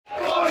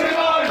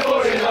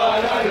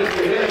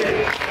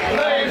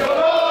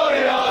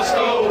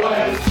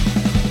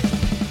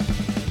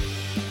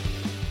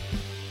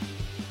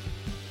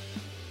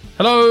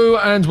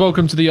And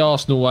welcome to the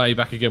Arsenal Way,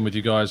 back again with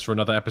you guys for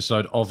another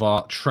episode of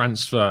our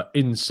Transfer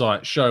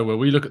Insight show, where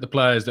we look at the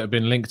players that have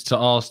been linked to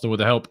Arsenal with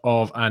the help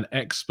of an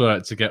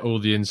expert to get all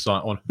the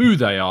insight on who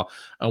they are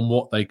and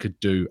what they could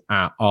do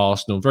at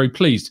Arsenal. Very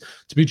pleased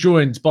to be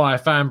joined by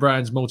Fan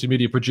Brands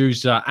multimedia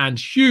producer and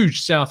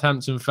huge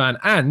Southampton fan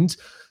and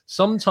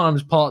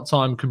sometimes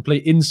part-time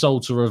complete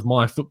insulter of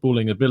my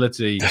footballing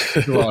ability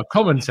through our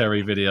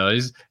commentary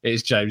videos.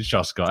 It's James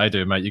Truscott. How you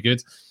doing, mate? You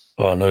good?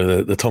 Oh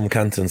no, the Tom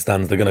Canton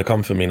stands, they're going to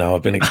come for me now.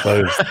 I've been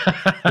exposed.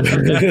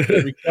 They're going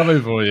to be coming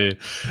for you.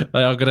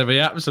 They are going to be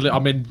absolutely... I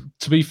mean,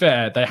 to be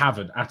fair, they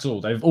haven't at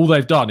all. All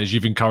they've done is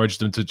you've encouraged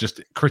them to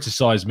just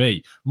criticise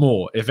me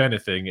more, if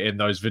anything, in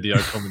those video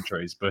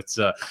commentaries. But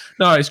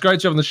no, it's great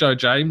to have on the show,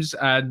 James.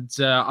 And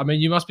I mean,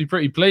 you must be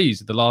pretty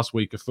pleased with the last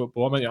week of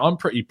football. I mean, I'm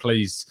pretty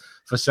pleased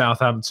for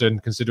Southampton,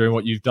 considering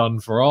what you've done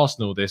for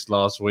Arsenal this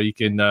last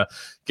week in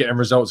getting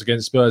results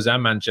against Spurs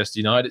and Manchester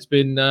United. It's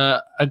been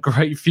a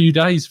great few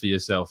days for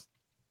yourself.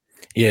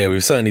 Yeah,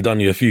 we've certainly done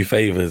you a few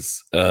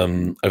favours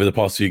over the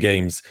past few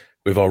games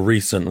with our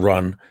recent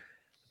run.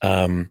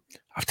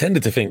 I've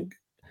tended to think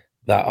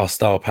that our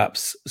style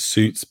perhaps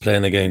suits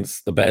playing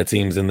against the better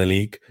teams in the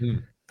league.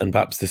 And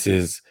perhaps this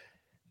is,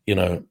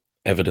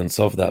 evidence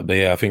of that. But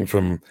yeah, I think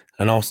from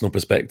an Arsenal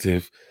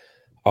perspective,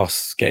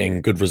 us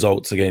getting good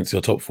results against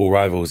your top four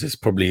rivals is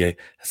probably a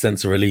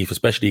sense of relief,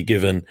 especially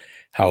given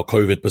how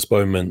COVID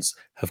postponements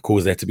have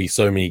caused there to be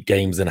so many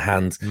games in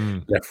hand,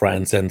 left, right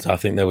and centre. I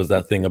think there was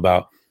that thing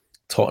about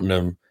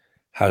Tottenham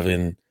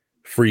having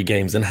 3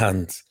 games in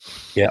hand.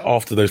 Yeah,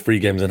 after those 3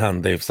 games in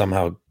hand, they've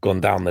somehow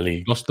gone down the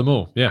league. Lost them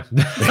all, yeah.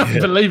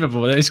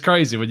 Unbelievable. It's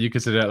crazy when you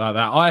consider it like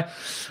that.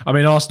 I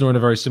mean, Arsenal are in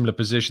a very similar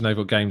position. They've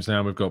got games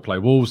now. We've got to play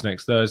Wolves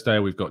next Thursday.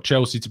 We've got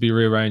Chelsea to be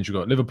rearranged. We've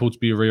got Liverpool to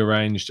be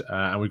rearranged.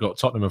 And we've got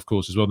Tottenham, of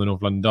course, as well, the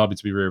North London Derby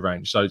to be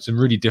rearranged. So it's some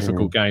really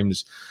difficult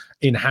games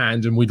in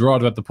hand, and we'd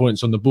rather have the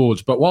points on the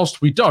boards. But whilst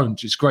we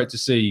don't, it's great to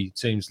see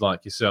teams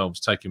like yourselves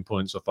taking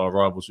points off our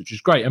rivals, which is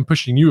great, and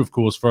pushing you, of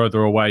course,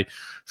 further away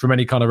from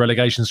any kind of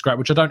relegation scrap,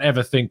 which I don't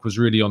ever think was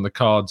really on the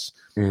cards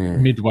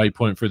midway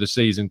point through the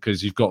season,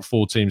 because you've got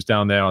 4 teams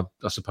down there.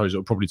 I suppose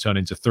it'll probably turn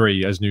into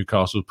 3 as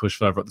Newcastle push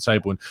further up the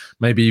table, and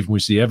maybe even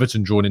we see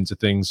Everton drawn into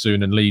things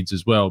soon and Leeds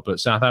as well. But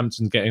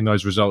Southampton getting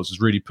those results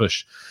has really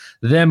pushed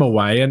them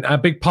away, and a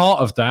big part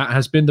of that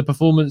has been the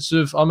performance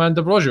of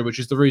Armando Broja, which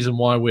is the reason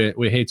why we're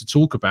here to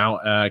talk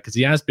about, because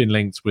he has been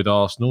linked with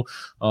Arsenal.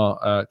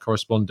 Our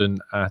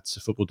correspondent at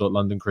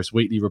football.london, Chris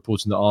Wheatley,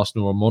 reporting that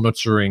Arsenal are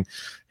monitoring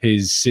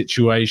his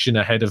situation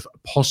ahead of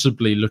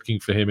possibly looking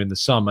for him in the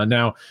summer.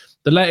 Now,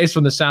 the latest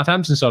from the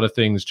Southampton side of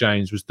things,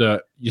 James, was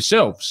that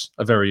yourselves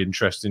are very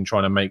interested in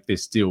trying to make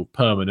this deal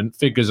permanent.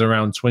 Figures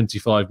around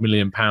 £25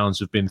 million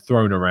have been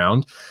thrown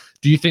around.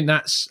 Do you think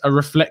that's a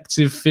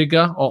reflective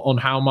figure on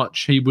how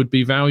much he would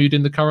be valued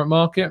in the current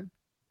market?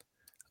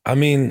 I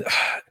mean,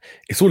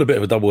 it's all a bit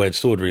of a double-edged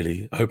sword,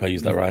 really. I hope I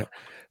used that right.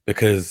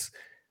 Because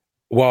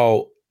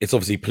while it's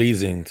obviously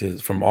pleasing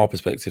from our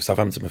perspective,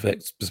 Southampton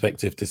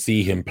perspective, to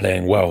see him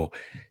playing well,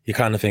 you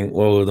kind of think,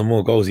 well, the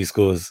more goals he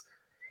scores,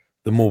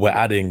 the more we're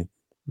adding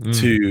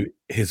to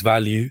his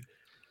value.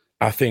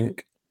 I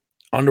think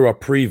under our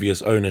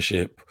previous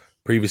ownership,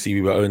 previously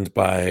we were owned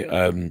by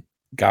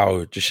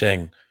Gao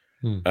Zhisheng,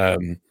 a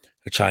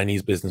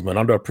Chinese businessman.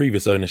 Under our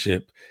previous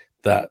ownership,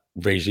 that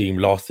regime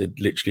lasted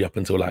literally up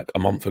until like a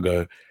month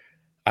ago.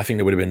 I think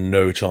there would have been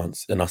no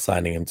chance in us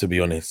signing him, to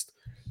be honest.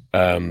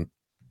 Our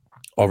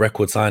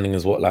record signing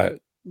is what, like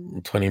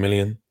 20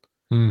 million?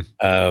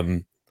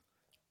 So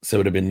it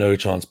would have been no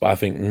chance. But I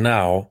think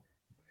now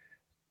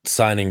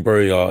signing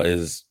Broja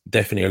is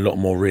definitely a lot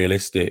more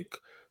realistic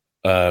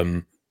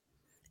under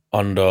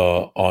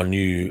our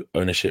new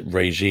ownership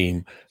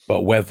regime.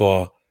 But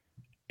whether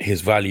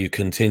his value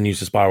continues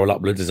to spiral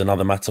upwards is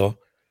another matter.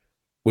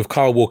 With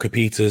Kyle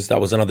Walker-Peters, that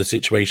was another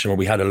situation where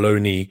we had a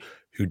loanee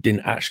who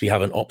didn't actually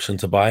have an option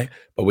to buy,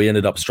 but we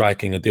ended up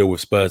striking a deal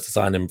with Spurs to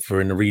sign him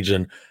for in the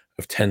region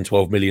of 10,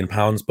 12 million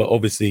pounds. But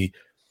obviously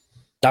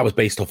that was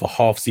based off a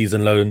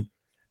half-season loan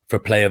for a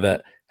player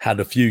that had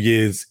a few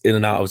years in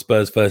and out of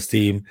Spurs' first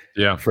team,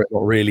 for it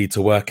not really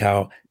to work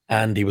out.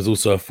 And he was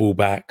also a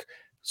fullback.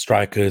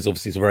 Strikers,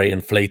 obviously, it's a very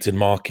inflated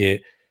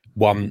market,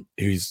 one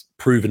who's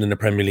proven in the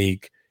Premier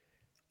League.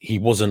 He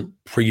wasn't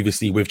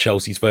previously with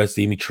Chelsea's first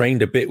team. He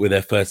trained a bit with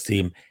their first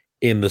team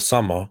in the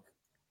summer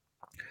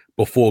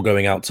before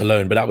going out to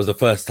loan. But that was the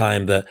first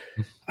time that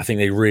I think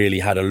they really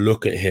had a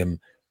look at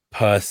him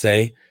per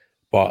se.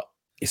 But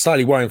it's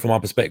slightly worrying from our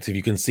perspective.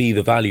 You can see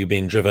the value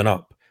being driven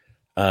up.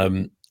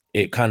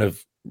 It kind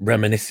of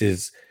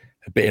reminisces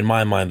a bit, in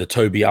my mind, the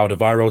Toby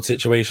Alderweireld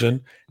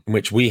situation, in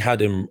which we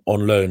had him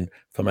on loan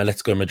from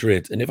Atletico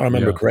Madrid. And if I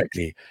remember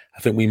correctly,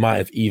 I think we might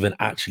have even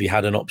actually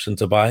had an option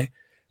to buy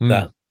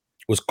that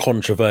was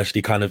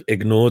controversially kind of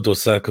ignored or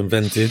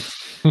circumvented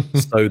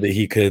so that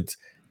he could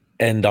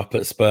end up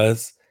at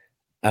Spurs.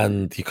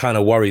 And you kind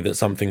of worry that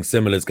something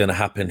similar is going to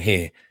happen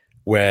here,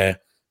 where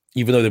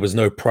even though there was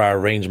no prior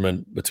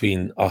arrangement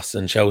between us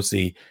and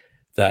Chelsea,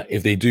 that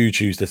if they do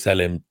choose to sell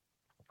him,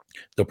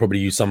 they'll probably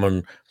use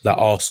someone like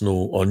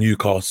Arsenal or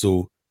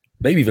Newcastle,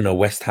 maybe even a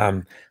West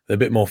Ham, a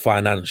bit more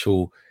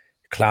financial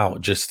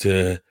clout just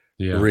to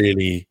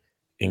really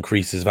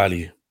increase his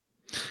value.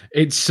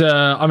 It's,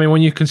 I mean,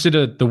 when you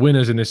consider the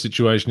winners in this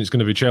situation, it's going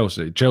to be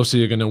Chelsea.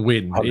 Chelsea are going to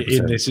win 100%.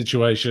 In this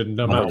situation,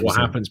 no matter 100%. What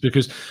happens,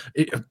 because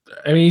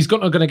I mean, he's not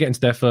going to get into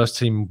their first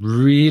team,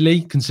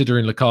 really,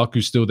 considering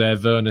Lukaku's still there.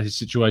 Werner, his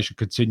situation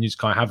continues.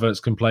 Kai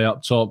Havertz can play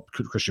up top.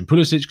 Christian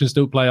Pulisic can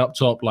still play up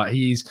top. Like,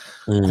 he's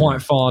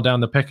quite far down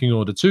the pecking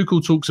order.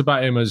 Tuchel talks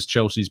about him as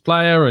Chelsea's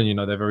player, and, you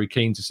know, they're very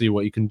keen to see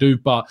what he can do.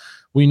 But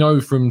we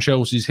know from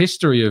Chelsea's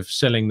history of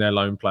selling their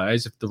loan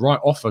players, if the right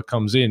offer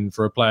comes in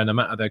for a player, no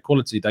matter their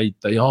quality,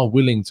 they are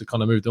willing to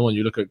kind of move them on.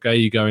 You look at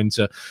Gay going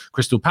to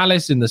Crystal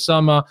Palace in the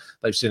summer.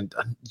 They've seen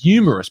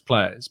numerous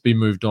players be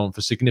moved on for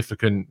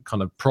significant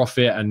kind of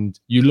profit. And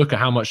you look at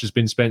how much has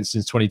been spent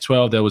since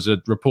 2012. There was a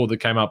report that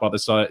came out by the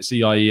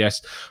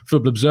CIES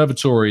Football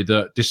Observatory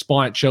that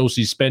despite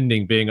Chelsea's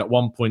spending being at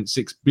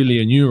 1.6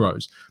 billion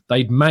euros,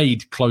 they'd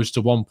made close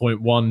to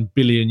 1.1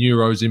 billion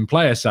euros in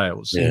player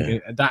sales.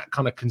 And that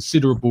kind of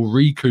considerable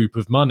recoup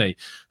of money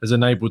has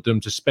enabled them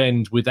to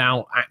spend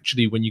without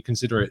actually, when you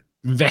consider it,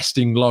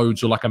 investing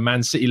loads or like a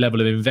Man City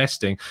level of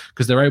investing,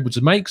 because they're able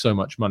to make so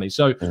much money.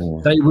 So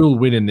they will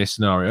win in this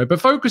scenario. But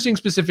focusing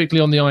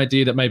specifically on the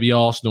idea that maybe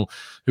Arsenal,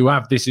 who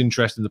have this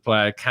interest in the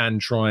player, can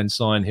try and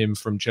sign him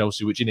from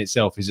Chelsea, which in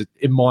itself is,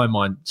 in my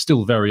mind,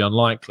 still very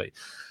unlikely.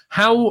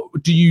 How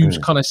do you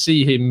kind of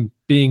see him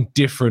being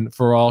different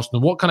for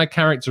Arsenal? What kind of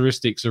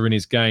characteristics are in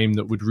his game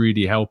that would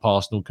really help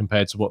Arsenal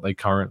compared to what they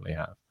currently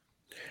have?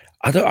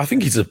 I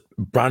think he's a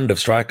brand of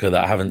striker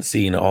that I haven't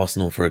seen at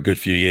Arsenal for a good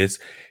few years,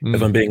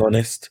 if I'm being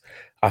honest.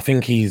 I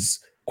think he's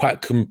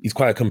quite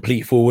a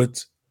complete forward.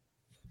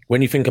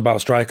 When you think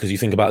about strikers, you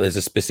think about there's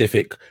a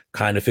specific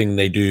kind of thing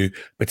they do,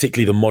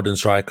 particularly the modern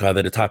striker.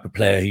 They're the type of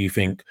player who you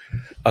think,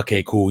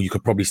 okay, cool, you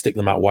could probably stick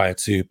them out wide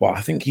too. But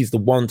I think he's the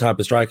one type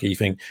of striker you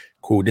think,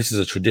 cool, this is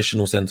a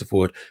traditional centre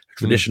forward, a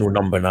traditional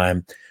number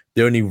 9.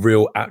 The only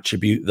real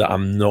attribute that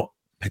I'm not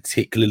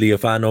particularly a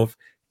fan of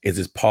is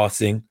his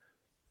passing.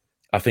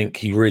 I think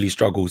he really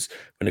struggles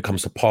when it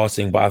comes to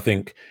passing. But I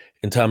think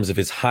in terms of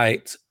his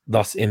height,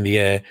 thus in the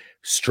air,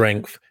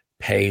 strength,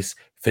 pace,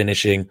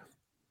 finishing,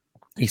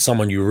 he's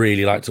someone you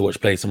really like to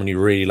watch play, someone you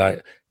really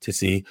like to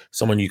see,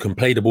 someone you can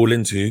play the ball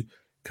into,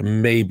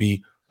 can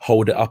maybe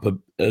hold it up a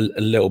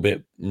little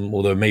bit,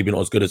 although maybe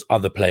not as good as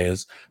other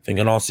players. I think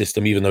in our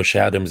system, even though Shea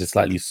Adams is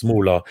slightly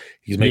smaller,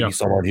 he's maybe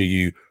someone who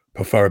you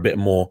prefer a bit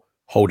more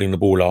holding the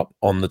ball up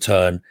on the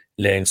turn,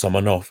 laying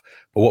someone off.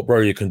 But what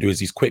Broja can do is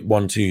these quick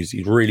 1-2s.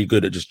 He's really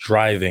good at just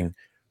driving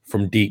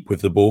from deep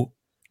with the ball,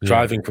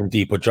 driving from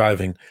deep or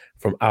driving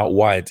from out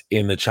wide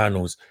in the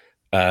channels,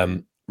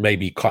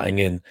 maybe cutting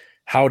in.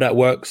 How that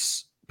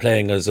works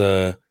playing as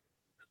a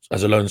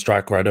lone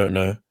striker, I don't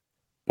know.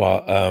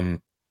 But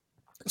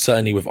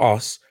certainly with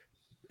us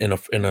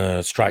in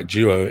a strike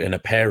duo, in a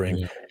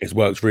pairing, it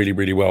works really,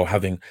 really well,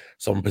 having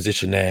someone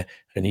position there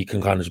and he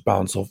can kind of just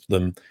bounce off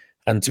them.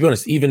 And to be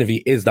honest, even if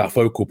he is that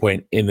focal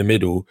point in the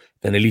middle,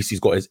 then at least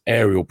he's got his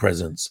aerial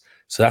presence.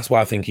 So that's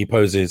why I think he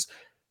poses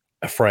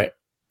a threat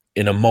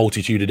in a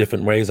multitude of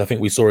different ways. I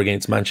think we saw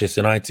against Manchester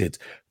United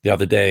the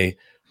other day,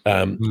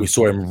 we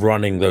saw him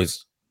running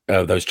those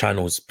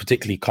channels,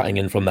 particularly cutting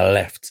in from the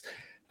left,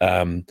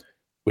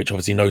 which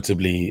obviously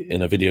notably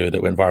in a video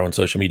that went viral on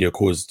social media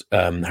caused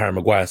Harry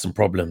Maguire some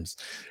problems.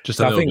 Just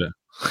so a little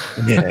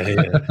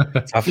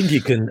bit. So I think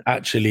he can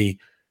actually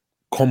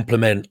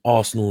complement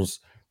Arsenal's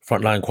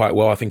front line quite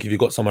well. I think if you've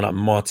got someone like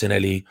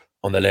Martinelli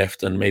on the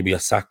left and maybe a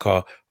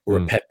Saka or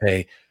a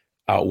Pepe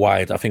out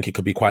wide, I think it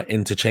could be quite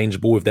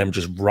interchangeable with them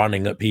just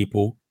running at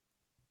people.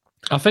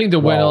 I think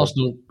that when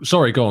Arsenal...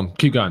 Sorry, go on.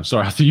 Keep going.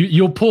 Sorry.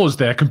 Your pause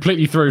there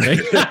completely threw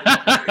me.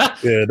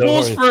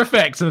 Pause for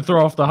effect and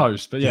throw off the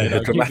host. But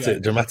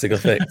dramatic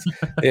effect.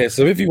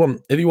 So if you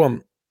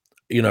want,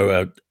 you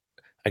know,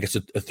 I guess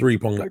a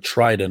three-prong like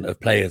trident of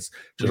players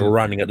just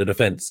running at the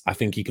defence, I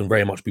think he can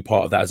very much be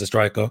part of that as a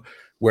striker.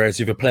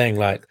 Whereas if you're playing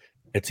like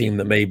a team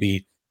that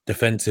maybe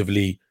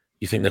defensively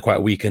you think they're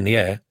quite weak in the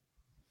air,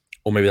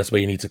 or maybe that's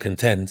where you need to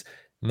contend,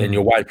 then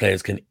your wide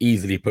players can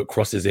easily put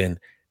crosses in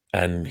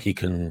and he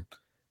can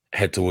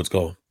head towards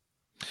goal.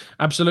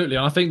 Absolutely.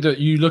 And I think that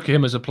you look at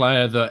him as a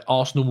player that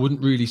Arsenal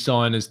wouldn't really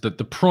sign as the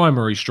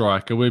primary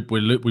striker. We've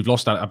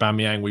lost out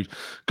Aubameyang. We're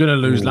going to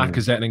lose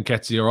Lacazette and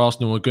Nketiah.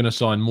 Arsenal are going to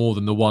sign more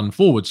than the one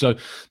forward. So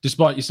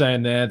despite you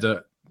saying there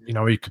that, you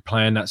know, he could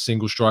play in that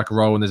single striker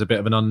role, and there's a bit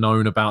of an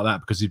unknown about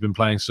that because he's been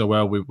playing so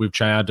well with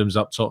Che Adams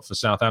up top for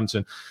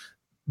Southampton.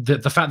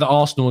 The fact that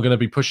Arsenal are going to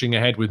be pushing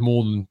ahead with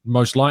more than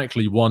most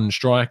likely one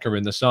striker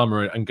in the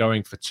summer and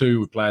going for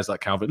two with players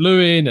like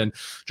Calvert-Lewin and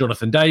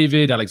Jonathan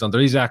David, Alexander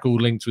Isak, all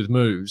linked with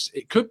moves,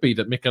 it could be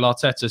that Mikel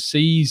Arteta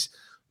sees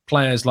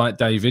players like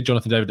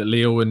Jonathan David at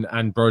Lille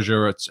and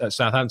Broja at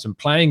Southampton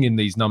playing in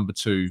these number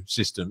 2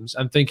 systems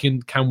and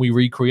thinking, can we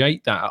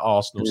recreate that at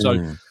Arsenal?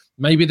 So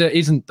maybe there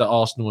isn't that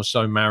Arsenal are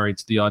so married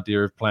to the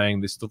idea of playing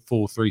this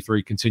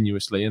 4-3-3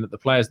 continuously, and that the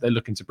players they're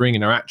looking to bring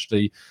in are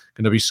actually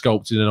going to be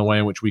sculpted in a way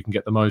in which we can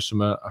get the most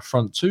from a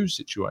front two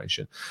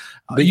situation.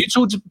 But you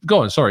talked to, go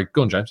on,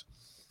 James.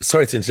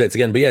 Sorry to interject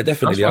again, but yeah,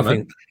 definitely. I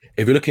think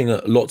if you're looking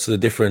at lots of the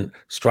different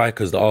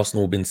strikers that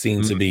Arsenal have been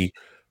seen to be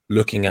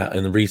looking at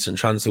in the recent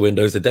transfer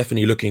windows, they're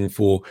definitely looking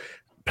for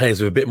players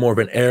with a bit more of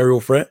an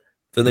aerial threat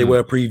than they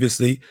were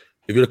previously.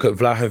 If you look at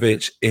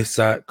Vlahovic,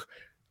 Isak,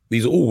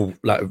 these are all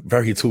like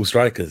very tall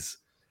strikers.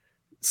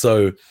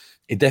 So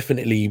it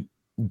definitely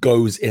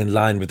goes in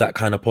line with that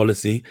kind of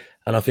policy.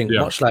 And I think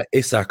much like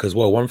Isak as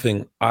well, one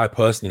thing I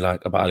personally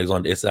like about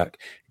Alexander Isak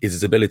is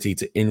his ability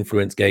to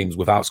influence games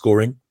without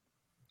scoring.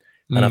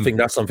 And I think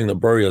that's something that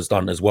Broja has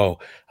done as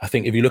well. I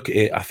think if you look at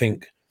it, I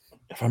think,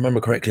 if I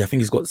remember correctly, I think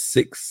he's got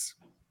 6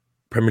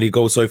 Premier League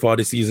goals so far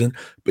this season,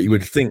 but you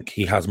would think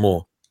he has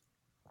more.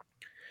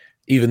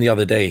 Even the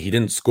other day, he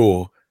didn't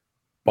score,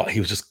 but he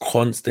was just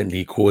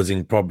constantly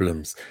causing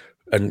problems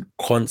and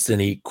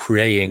constantly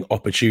creating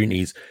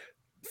opportunities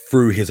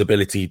through his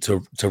ability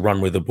to run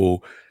with the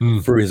ball,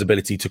 through his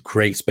ability to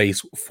create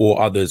space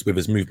for others with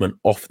his movement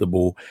off the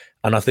ball.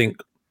 And I think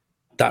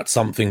that's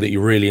something that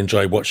you really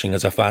enjoy watching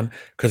as a fan,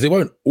 because it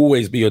won't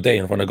always be your day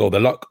in front of goal.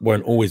 The luck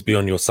won't always be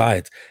on your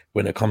side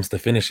when it comes to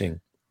finishing.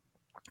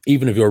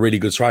 Even if you're a really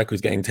good striker who's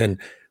getting 10,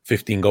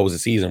 15 goals a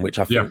season, which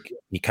I think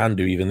he can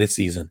do even this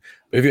season.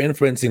 But if you're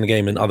influencing the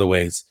game in other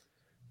ways,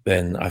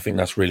 then I think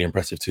that's really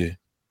impressive too.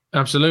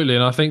 Absolutely.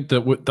 And I think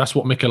that that's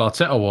what Mikel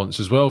Arteta wants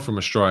as well from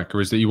a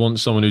striker, is that you want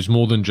someone who's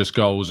more than just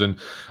goals. And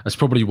that's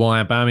probably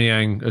why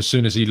Aubameyang, as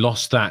soon as he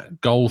lost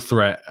that goal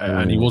threat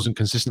and he wasn't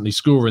consistently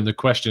scoring, the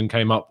question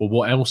came up, well,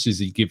 what else is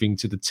he giving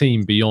to the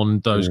team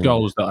beyond those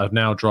goals that have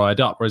now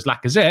dried up? Whereas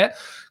Lacazette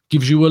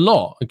gives you a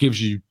lot. It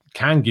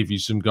can give you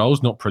some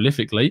goals, not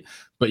prolifically,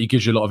 but he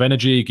gives you a lot of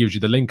energy. He gives you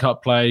the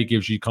link-up play,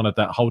 gives you kind of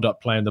that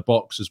hold-up play in the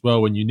box as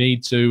well when you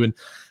need to.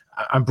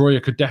 And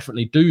Broja could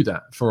definitely do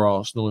that for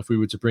Arsenal if we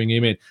were to bring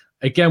him in.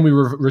 Again, we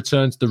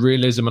return to the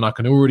realism, and I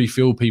can already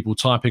feel people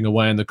typing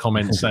away in the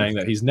comments saying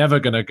that he's never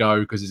going to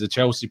go because he's a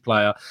Chelsea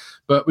player.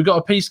 But we've got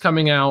a piece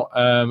coming out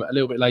a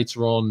little bit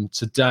later on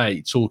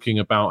today talking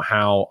about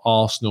how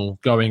Arsenal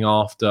going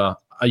after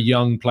a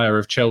young player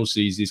of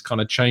Chelsea's is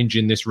kind of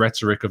changing this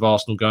rhetoric of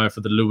Arsenal going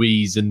for the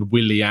Louise and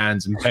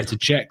Willians and Petr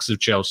Cechs of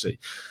Chelsea.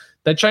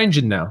 They're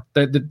changing now.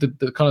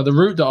 The kind of the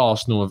route that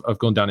Arsenal have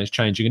gone down is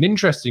changing. And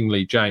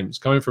interestingly, James,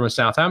 coming from a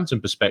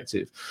Southampton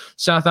perspective,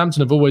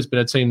 Southampton have always been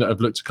a team that have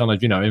looked to kind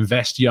of,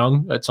 invest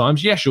young at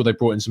times. Yeah, sure, they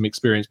brought in some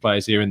experienced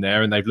players here and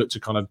there, and they've looked to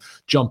kind of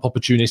jump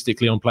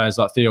opportunistically on players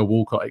like Theo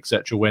Walcott,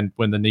 etc., when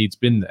the need's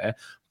been there.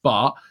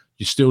 But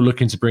you're still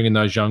looking to bring in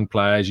those young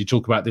players. You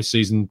talk about this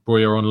season,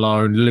 Broja on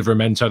loan,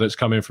 Livramento that's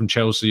coming from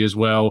Chelsea as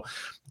well.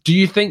 Do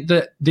you think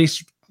that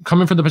this,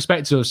 coming from the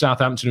perspective of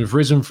Southampton, who've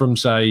risen from,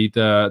 say,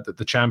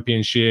 the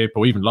Championship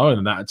or even lower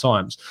than that at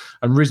times,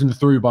 and risen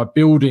through by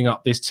building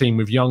up this team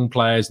with young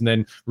players and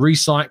then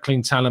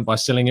recycling talent by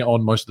selling it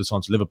on, most of the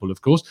time to Liverpool,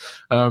 of course,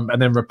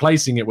 and then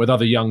replacing it with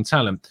other young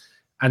talent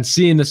and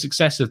seeing the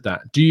success of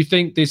that, do you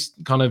think this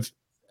kind of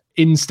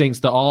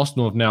instincts that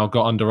Arsenal have now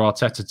got under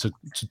Arteta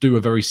to do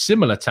a very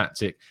similar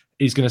tactic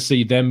is going to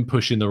see them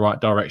push in the right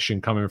direction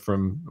coming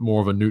from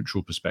more of a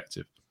neutral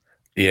perspective?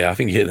 Yeah, I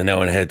think you hit the nail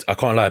on the head. I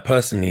can't lie.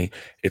 Personally,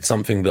 it's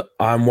something that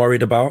I'm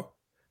worried about.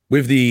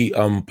 With the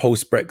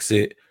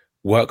post-Brexit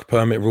work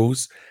permit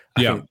rules,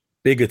 I think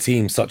bigger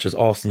teams such as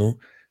Arsenal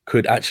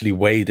could actually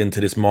wade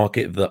into this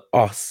market that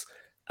us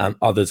and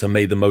others have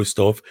made the most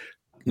of,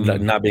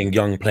 like nabbing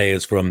young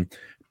players from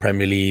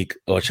Premier League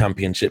or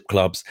Championship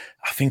clubs.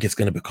 I think it's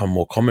going to become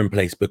more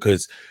commonplace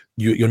because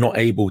you're not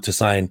able to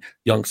sign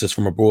youngsters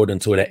from abroad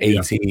until they're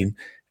 18.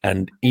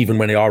 And even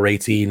when they are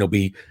 18, it'll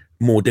be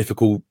more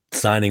difficult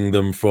signing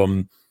them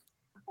from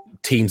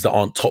teams that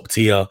aren't top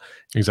tier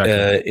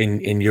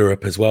in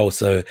Europe as well.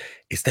 So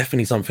it's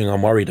definitely something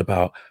I'm worried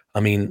about. I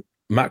mean,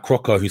 Matt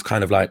Crocker, who's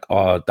kind of like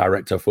our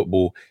director of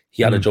football,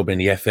 he had a job in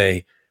the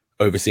FA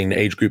overseeing the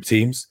age group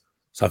teams.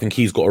 So I think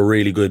he's got a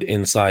really good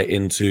insight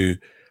into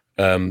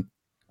a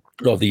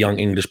lot of the young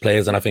English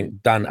players. And I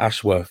think Dan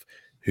Ashworth,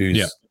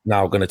 who's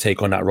now going to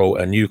take on that role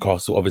at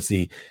Newcastle,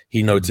 obviously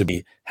he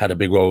notably had a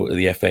big role at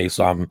the FA.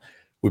 So I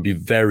would be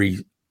very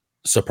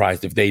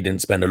surprised if they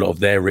didn't spend a lot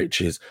of their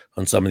riches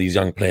on some of these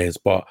young players.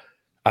 But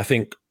I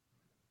think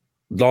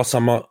last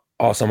summer,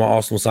 Arsenal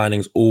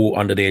signings, all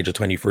under the age of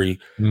 23.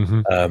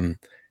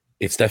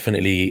 It's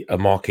definitely a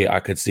market I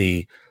could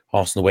see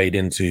Arsenal wade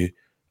into,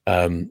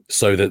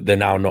 so that they're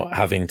now not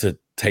having to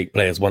take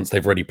players once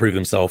they've already proved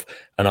themselves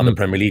another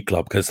Premier League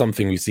club. Because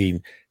something we've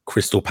seen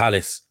Crystal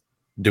Palace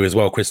do as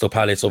well. Crystal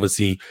Palace,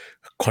 obviously,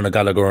 Conor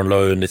Gallagher on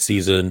loan this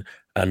season,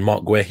 and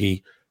Mark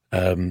Guehi,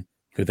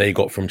 who they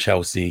got from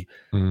Chelsea.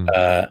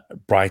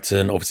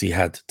 Brighton obviously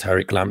had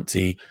Tariq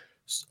Lamptey,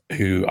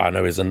 who I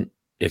know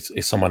is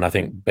someone I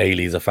think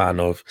Bailey's a fan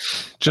of.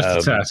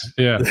 Just a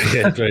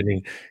tad,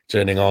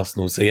 joining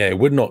Arsenal. So yeah, it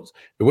would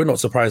not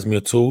surprise me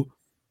at all.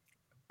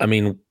 I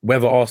mean,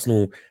 whether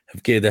Arsenal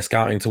have geared their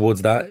scouting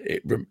towards that,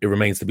 it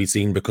remains to be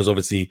seen, because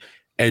obviously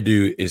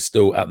Edu is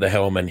still at the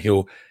helm and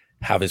he'll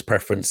have his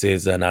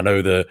preferences. And I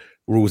know the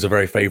rules are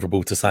very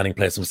favourable to signing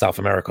players from South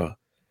America.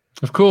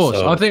 Of course.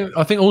 So, I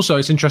think also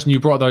it's interesting you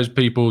brought those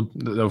people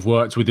that have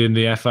worked within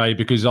the FA,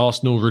 because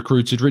Arsenal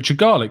recruited Richard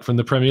Garlick from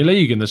the Premier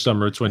League in the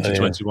summer of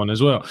 2021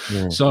 as well.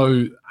 Yeah.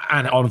 So,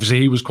 and obviously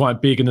he was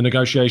quite big in the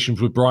negotiations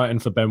with Brighton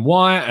for Ben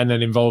White, and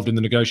then involved in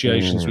the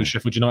negotiations with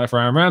Sheffield United for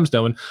Aaron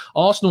Ramsdale. And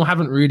Arsenal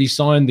haven't really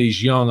signed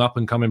these young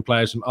up-and-coming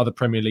players from other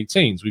Premier League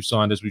teams. We've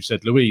signed, as we've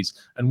said, Luiz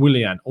and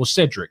Willian or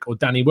Cedric or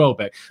Danny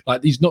Welbeck.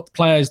 Like, these not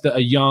players that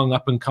are young,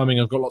 up-and-coming,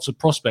 have got lots of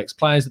prospects,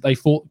 players that they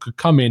thought could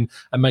come in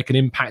and make an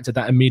impact at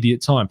that immediate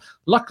time.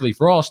 Luckily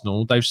for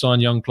Arsenal, they've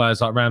signed young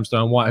players like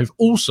Ramsdale and White who've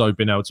also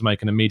been able to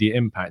make an immediate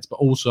impact, but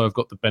also have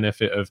got the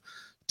benefit of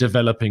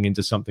developing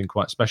into something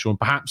quite special. And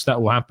perhaps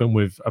that will happen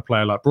with a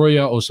player like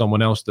Broja or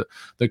someone else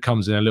that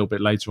comes in a little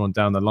bit later on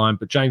down the line.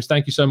 But James,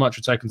 thank you so much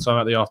for taking time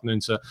out of the afternoon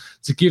to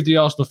give the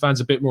Arsenal fans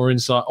a bit more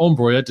insight on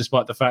Broja,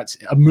 despite the fact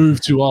a move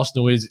to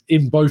Arsenal is,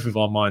 in both of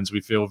our minds,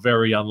 we feel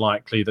very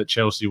unlikely that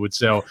Chelsea would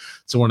sell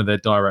to one of their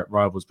direct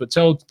rivals. But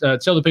tell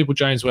the people,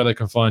 James, where they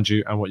can find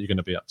you and what you're going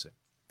to be up to.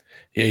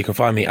 Yeah, you can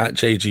find me at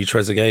JG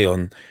Trezeguet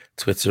on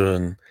Twitter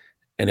and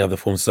any other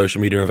forms of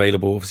social media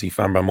available. Obviously,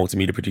 fan brand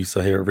multimedia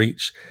producer here at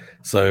Reach.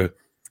 So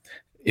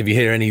if you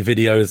hear any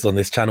videos on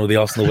this channel, the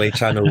Arsenal Way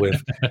channel,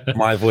 with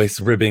my voice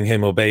ribbing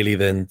him or Bailey,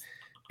 then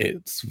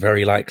it's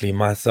very likely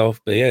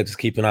myself. But yeah, just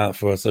keep an eye out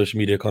for our social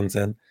media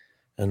content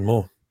and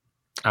more.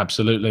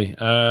 Absolutely.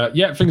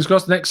 Yeah, fingers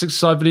crossed. The next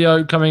exercise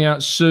video coming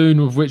out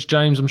soon, with which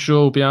James, I'm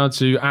sure, will be able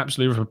to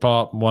absolutely rip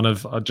apart one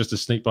of just a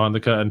sneak behind the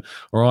curtain,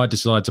 or I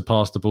decide to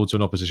pass the ball to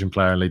an opposition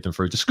player and lead them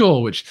through to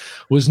score, which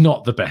was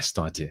not the best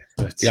idea.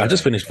 But, yeah, I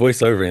just finished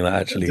voiceovering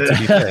that, actually. To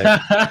be fair,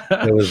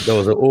 there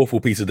was an awful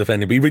piece of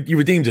defending, but you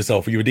redeemed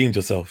yourself.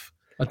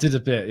 I did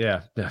a bit,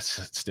 yeah.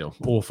 That's still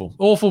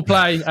awful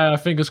play.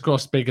 Fingers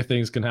crossed bigger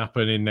things can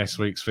happen in next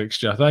week's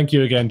fixture. Thank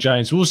you again,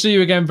 James. We'll see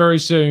you again very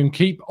soon.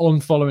 Keep on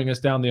following us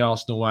down the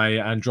Arsenal Way,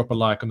 and drop a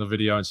like on the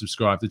video and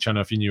subscribe to the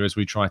channel if you're new, as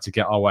we try to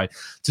get our way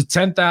to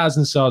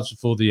 10,000 subs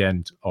before the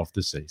end of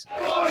the season.